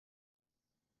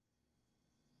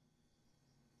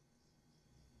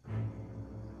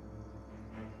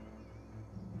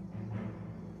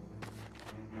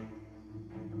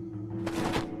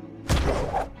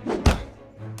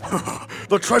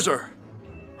The treasure!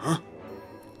 Huh?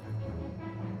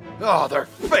 Oh, they're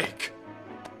fake!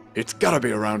 It's gotta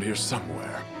be around here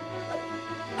somewhere.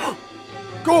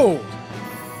 Gold!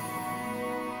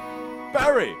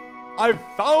 Barry! I've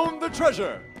found the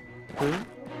treasure! Hmm?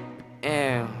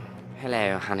 Oh,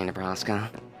 hello, Honey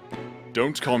Nebraska.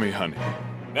 Don't call me honey.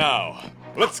 Now,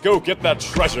 let's go get that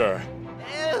treasure!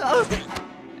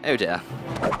 Oh dear.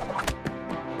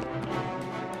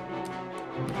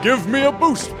 Give me a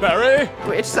boost, Barry!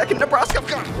 Wait a second, Nebraska!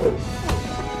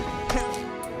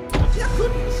 Yeah,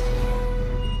 goodness.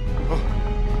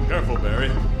 Oh, careful,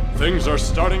 Barry. Things are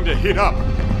starting to heat up.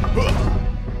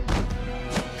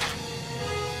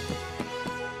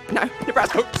 No,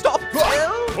 Nebraska, stop!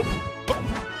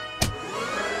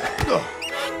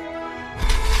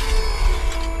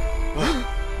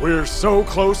 We're so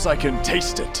close I can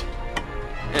taste it.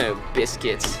 Oh,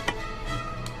 biscuits.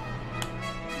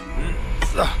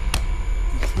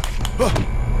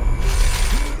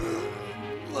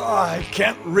 I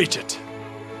can't reach it.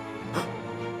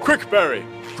 Quick, Barry!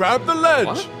 Grab the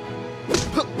ledge!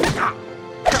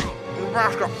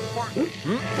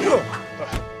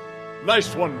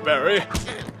 Nice one, Barry.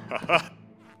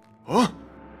 Huh?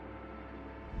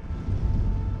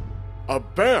 A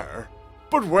bear?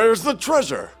 But where's the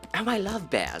treasure? Oh, I love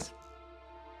bears.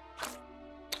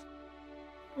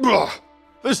 Ugh,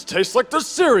 this tastes like the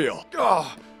cereal.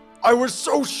 Ugh, I was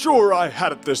so sure I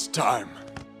had it this time.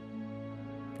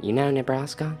 You know,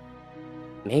 Nebraska,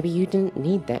 maybe you didn't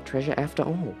need that treasure after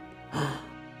all.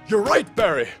 You're right,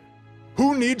 Barry.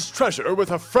 Who needs treasure with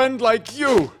a friend like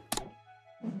you?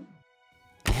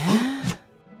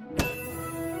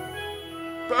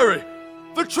 Barry,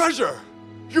 the treasure!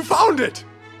 You found it!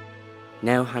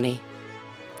 No, honey,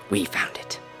 we found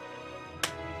it.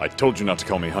 I told you not to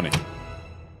call me honey.